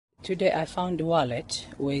Today I found a wallet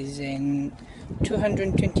with £220.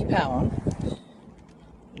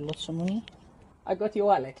 Lots of money. I got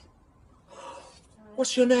your wallet.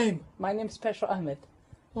 What's your name? My name's Peshraw Ahmad.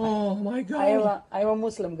 Oh my God. I'm a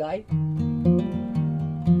Muslim guy.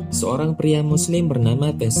 Seorang pria muslim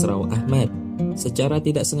bernama Peshraw Ahmad secara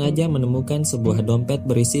tidak sengaja menemukan sebuah dompet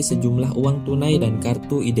berisi sejumlah uang tunai dan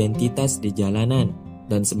kartu identitas di jalanan.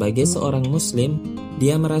 Dan sebagai seorang muslim,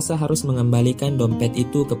 dia merasa harus mengembalikan dompet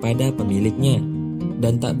itu kepada pemiliknya.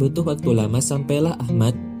 Dan tak butuh waktu lama sampailah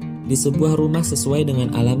Ahmad di sebuah rumah sesuai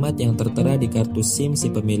dengan alamat yang tertera di kartu SIM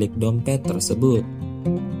si pemilik dompet tersebut.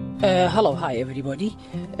 Hello, hi everybody.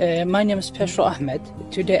 My name is Peshraw Ahmad.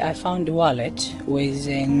 Today I found a wallet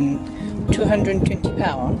with £220.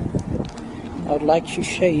 I would like to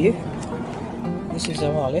show you. This is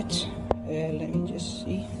a wallet. Let me just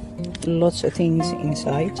see. Lots of things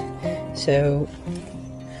inside. So,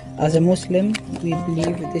 as a Muslim, we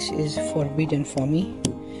believe this is forbidden for me,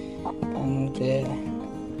 and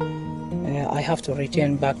I have to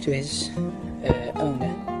return back to his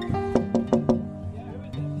owner.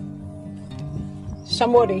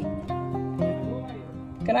 Somebody,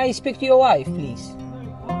 can I speak to your wife, please?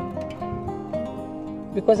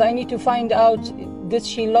 Because I need to find out, did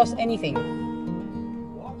she lost anything?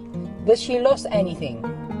 Did she lost anything?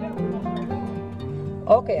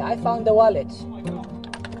 Okay, I found the wallet.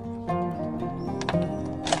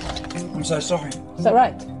 I'm so sorry. Is that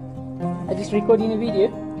right? I just recording a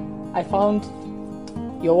video. I found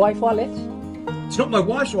your wife's wallet. It's not my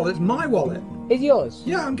wife's wallet, it's my wallet. It's yours?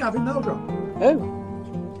 Yeah, I'm Gavin Meldrum. Oh,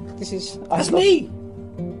 this is... That's me!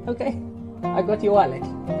 Okay, I got your wallet.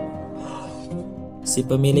 Si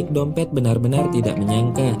pemilik dompet benar-benar tidak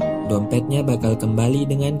menyangka dompetnya bakal kembali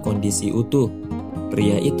dengan kondisi utuh.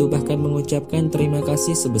 Pria itu bahkan mengucapkan terima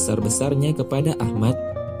kasih sebesar-besarnya kepada Ahmad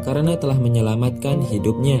karena telah menyelamatkan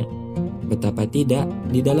hidupnya. Betapa tidak,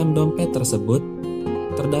 di dalam dompet tersebut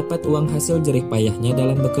terdapat uang hasil jerih payahnya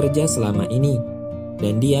dalam bekerja selama ini.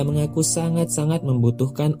 Dan dia mengaku sangat-sangat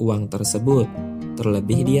membutuhkan uang tersebut.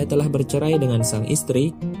 Terlebih dia telah bercerai dengan sang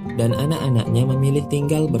istri dan anak-anaknya memilih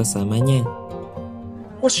tinggal bersamanya.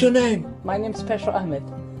 What's your name? My name's Peshraw Ahmad.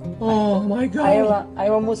 Oh my God.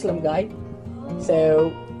 I'm a Muslim guy. So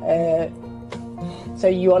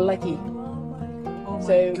you are lucky. Oh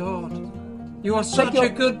my God. You are such a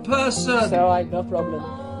good person. So no problem.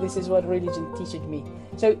 This is what religion teaches me.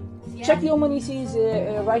 So check your money, see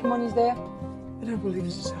right money's there. I don't believe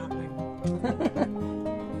this is happening.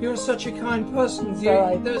 You're such a kind person.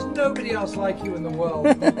 There's nobody else like you in the world.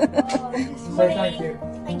 So thank you.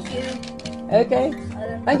 Thank you. Okay.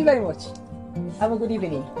 Thank you very much. Have a good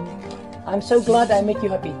evening. I'm so glad I make you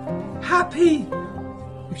happy. Happy?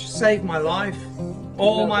 You saved my life.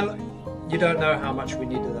 All my life. You don't know how much we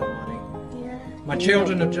needed that money. Yeah. My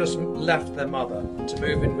children have just left their mother to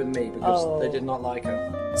move in with me because they did not like her.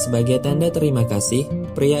 Sebagai tanda terima kasih,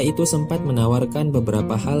 pria itu sempat menawarkan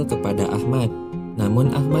beberapa hal kepada Ahmad.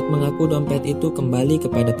 Namun Ahmad mengaku dompet itu kembali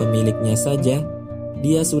kepada pemiliknya saja.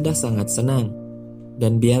 Dia sudah sangat senang.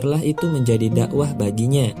 Dan biarlah itu menjadi dakwah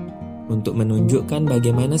baginya untuk menunjukkan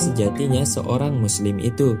bagaimana sejatinya seorang muslim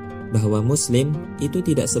itu, bahwa muslim itu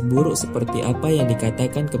tidak seburuk seperti apa yang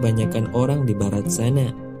dikatakan kebanyakan orang di barat sana.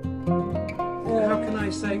 How can I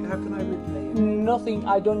repay you? Nothing,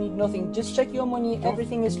 I don't need nothing. Just check your money,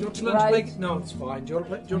 everything is Do you want to learn to play? right. No, it's fine. Do you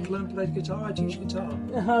want to learn to play the guitar? I teach guitar.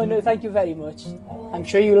 Oh no, thank you very much. I'm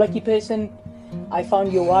sure you're a lucky person. I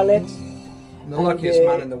found your wallet. I'm the luckiest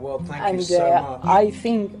man in the world. Thank you so much. I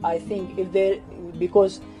think if there,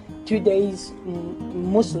 because today's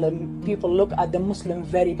Muslim people look at the Muslim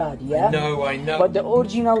very bad, yeah. No, I know. But the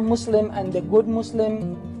original Muslim and the good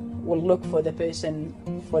Muslim will look for the person,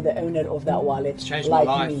 for the owner of that wallet, It's changed like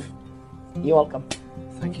my life. me. You're welcome.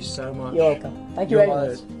 Thank you so much. You're welcome. Thank you very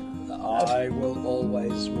much. I will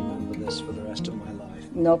always remember this for the rest of my life.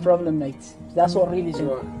 No problem, mate. That's what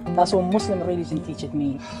religion. That's what Muslim religion teaches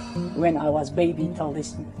me. When I was baby till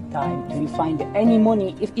this time, if you find any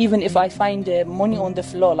money, even if I find money on the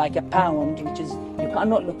floor like a pound, which is you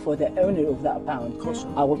cannot look for the owner of that pound, Of course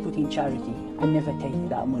not. I will put in charity. I never take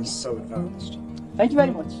that money. So advanced. Thank you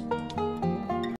very much.